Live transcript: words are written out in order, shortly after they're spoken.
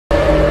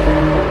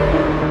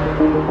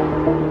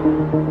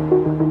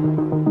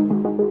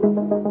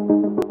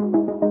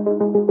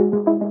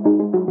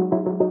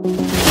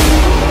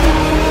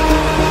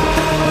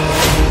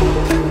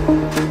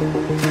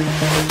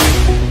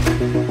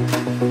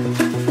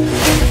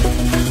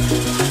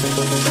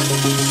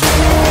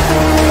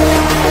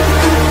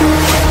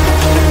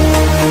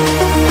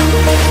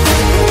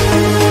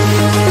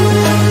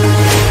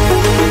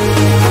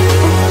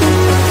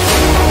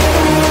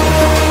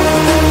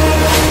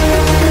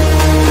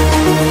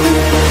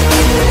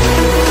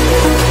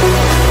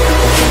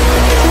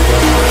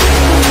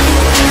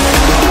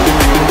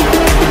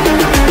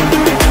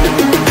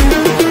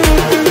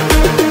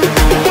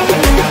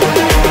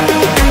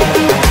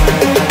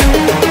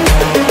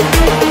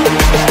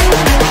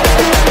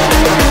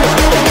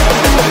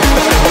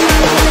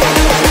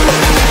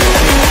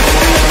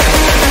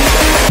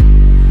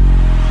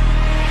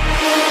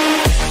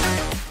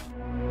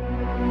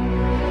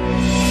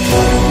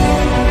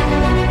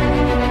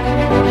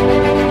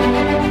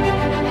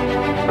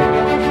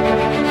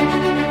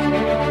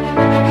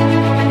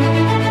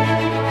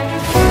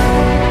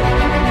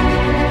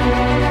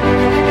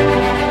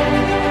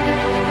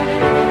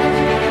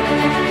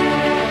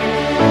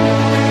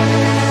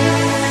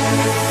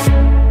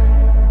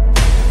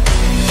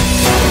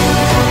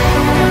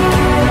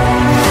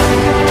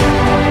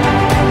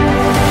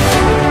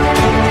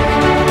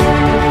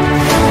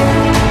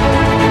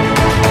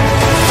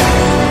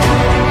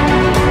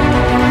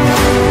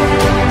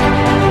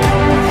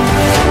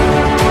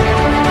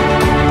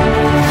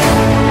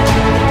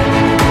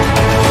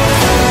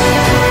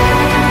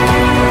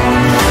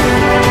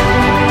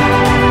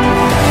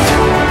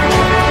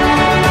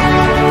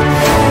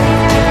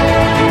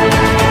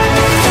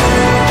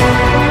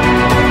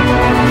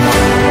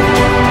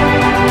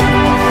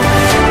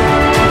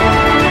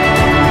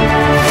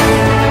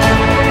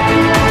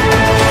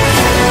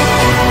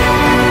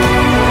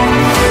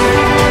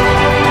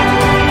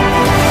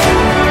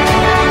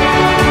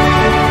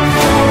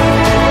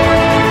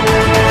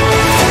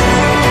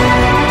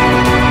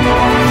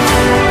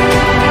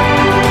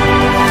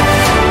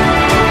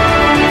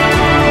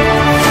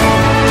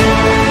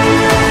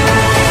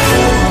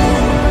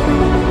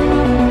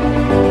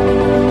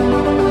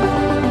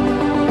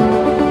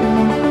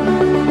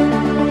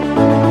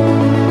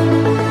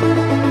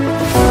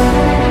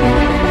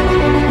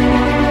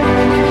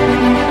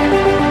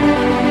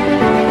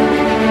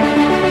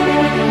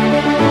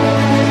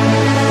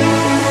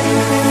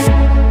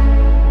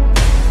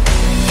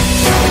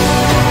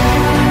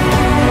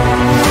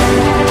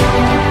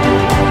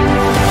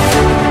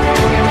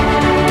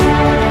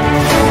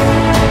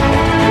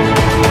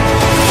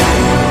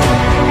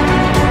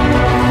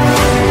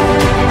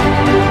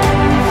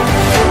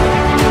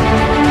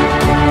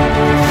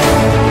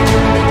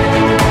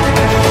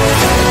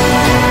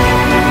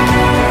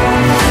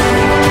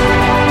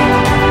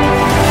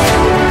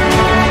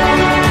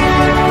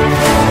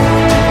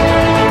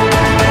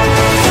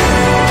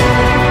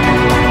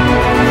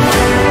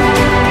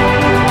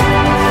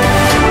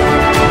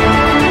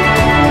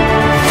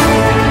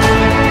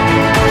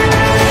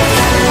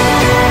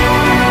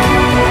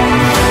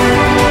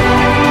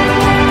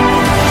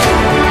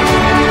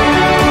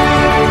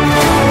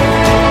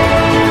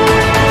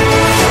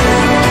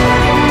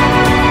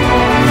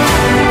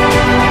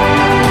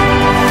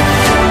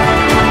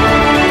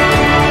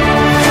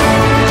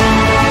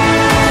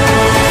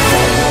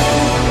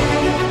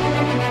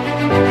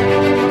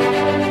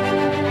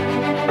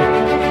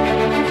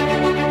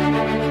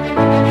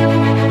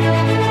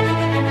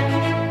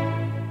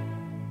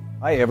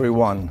Hi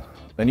everyone!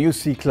 The new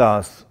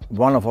C-Class,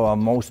 one of our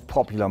most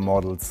popular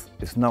models,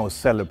 is now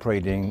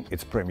celebrating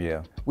its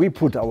premiere. We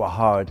put our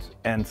heart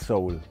and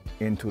soul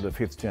into the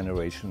 5th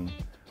generation,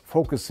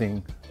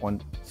 focusing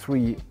on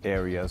 3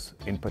 areas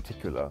in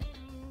particular: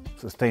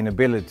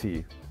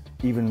 sustainability,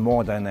 even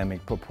more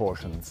dynamic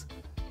proportions,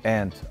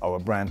 and our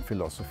brand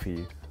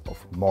philosophy of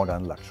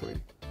modern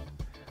luxury.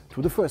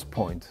 To the first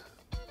point,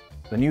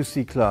 the new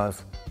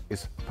C-Class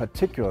is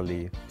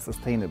particularly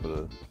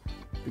sustainable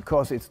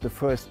because it's the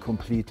first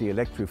completely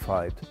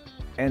electrified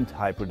and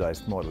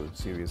hybridized model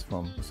series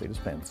from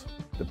Mercedes-Benz.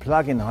 The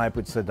plug-in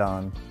hybrid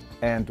sedan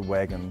and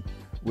wagon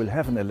will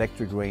have an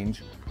electric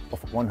range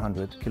of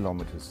 100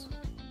 kilometers,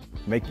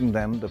 making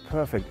them the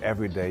perfect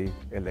everyday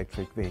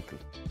electric vehicle.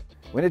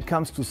 When it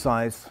comes to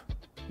size,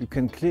 you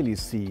can clearly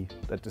see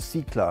that the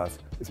C-Class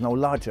is now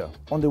larger.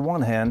 On the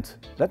one hand,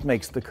 that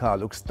makes the car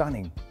look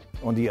stunning.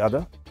 On the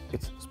other,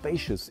 its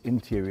spacious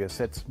interior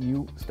sets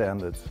new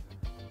standards,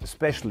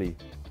 especially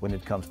when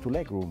it comes to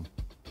legroom.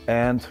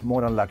 And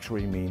modern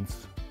luxury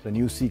means the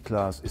new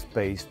C-Class is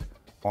based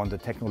on the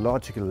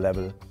technological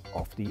level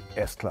of the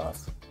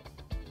S-Class,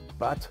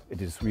 but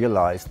it is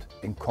realized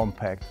in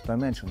compact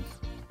dimensions.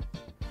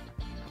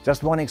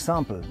 Just one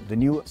example, the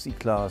new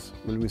C-Class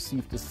will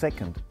receive the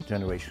 2nd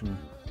generation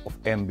of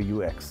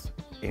MBUX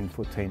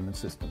infotainment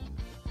system.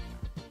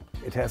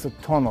 It has a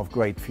ton of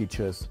great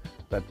features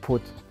that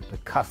put the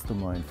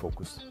customer in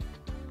focus.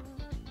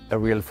 A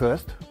real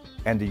first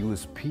and a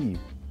USP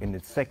in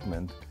its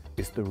segment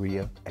is the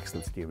rear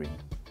axle steering.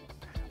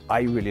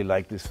 I really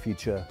like this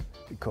feature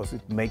because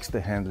it makes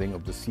the handling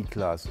of the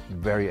C-Class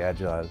very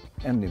agile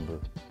and nimble.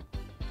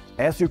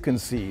 As you can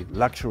see,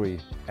 luxury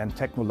and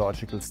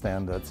technological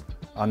standards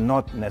are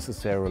not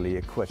necessarily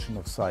a question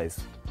of size.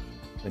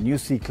 The new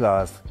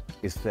C-Class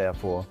is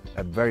therefore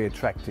a very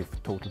attractive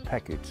total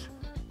package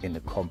in a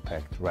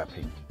compact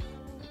wrapping.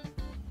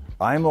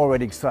 I'm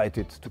already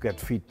excited to get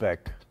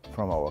feedback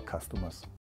from our customers.